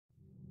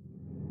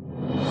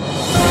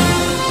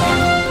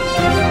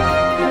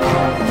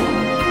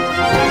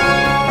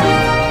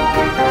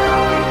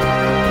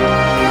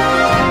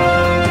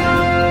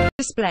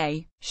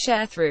display.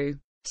 Sharethrough.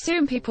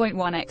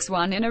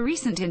 Soompi.1x1 In a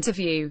recent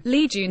interview,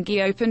 Joon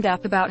Gi opened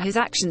up about his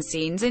action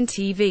scenes in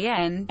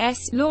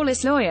TVN's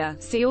Lawless Lawyer.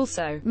 See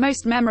also,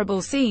 most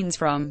memorable scenes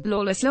from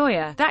Lawless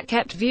Lawyer that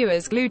kept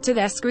viewers glued to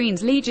their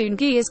screens. Joon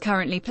Gi is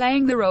currently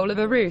playing the role of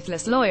a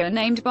ruthless lawyer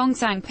named Bong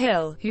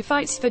Sang-pil, who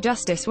fights for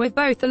justice with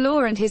both the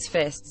law and his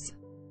fists.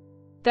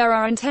 There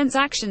are intense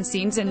action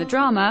scenes in the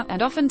drama,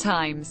 and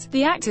oftentimes,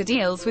 the actor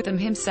deals with them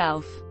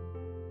himself.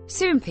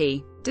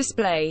 Soompi.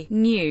 Display.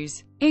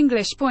 News.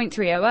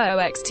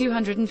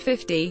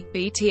 English.300x250,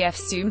 BTF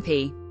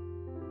Soompi.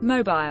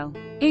 Mobile.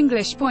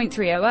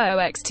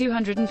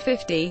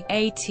 English.300x250,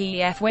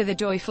 ATF. With a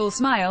joyful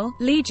smile,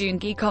 Joon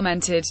Gi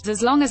commented,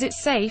 "As long as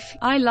it's safe,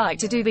 I like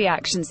to do the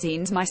action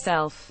scenes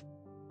myself.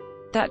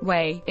 That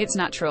way, it's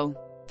natural."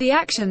 The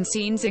action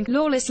scenes in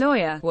Lawless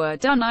Lawyer were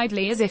done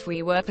idly, as if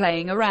we were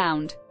playing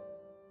around.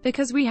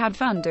 Because we had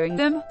fun doing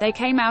them, they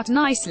came out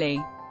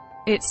nicely.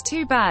 It's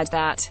too bad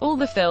that all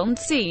the filmed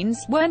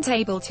scenes weren't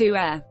able to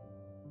air.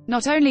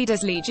 Not only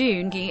does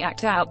Joon Gi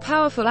act out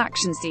powerful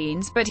action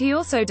scenes, but he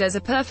also does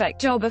a perfect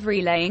job of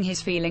relaying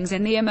his feelings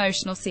in the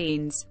emotional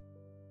scenes.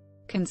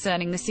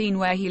 Concerning the scene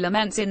where he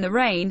laments in the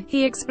rain,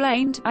 he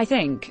explained, "I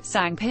think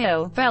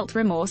Sang-pil felt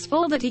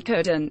remorseful that he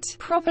couldn't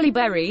properly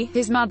bury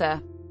his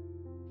mother.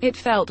 It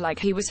felt like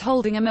he was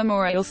holding a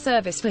memorial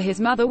service for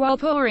his mother while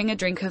pouring a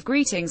drink of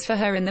greetings for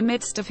her in the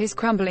midst of his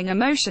crumbling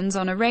emotions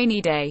on a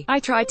rainy day. I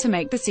tried to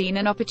make the scene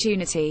an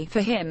opportunity for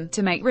him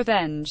to make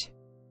revenge."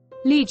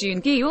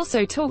 Joon Gi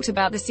also talked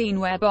about the scene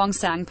where Bong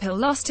Sang-pil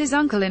lost his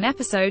uncle in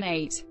episode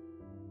 8.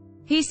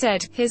 He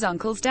said, "His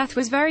uncle's death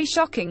was very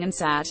shocking and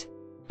sad.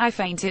 I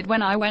fainted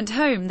when I went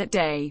home that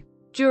day."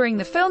 During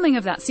the filming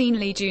of that scene,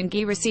 Joon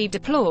Gi received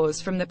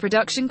applause from the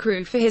production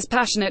crew for his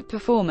passionate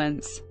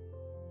performance.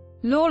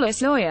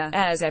 Lawless Lawyer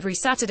airs every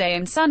Saturday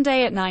and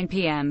Sunday at 9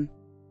 p.m.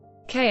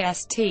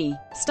 KST.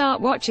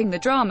 Start watching the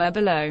drama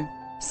below.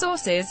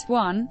 Sources: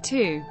 1,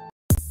 2.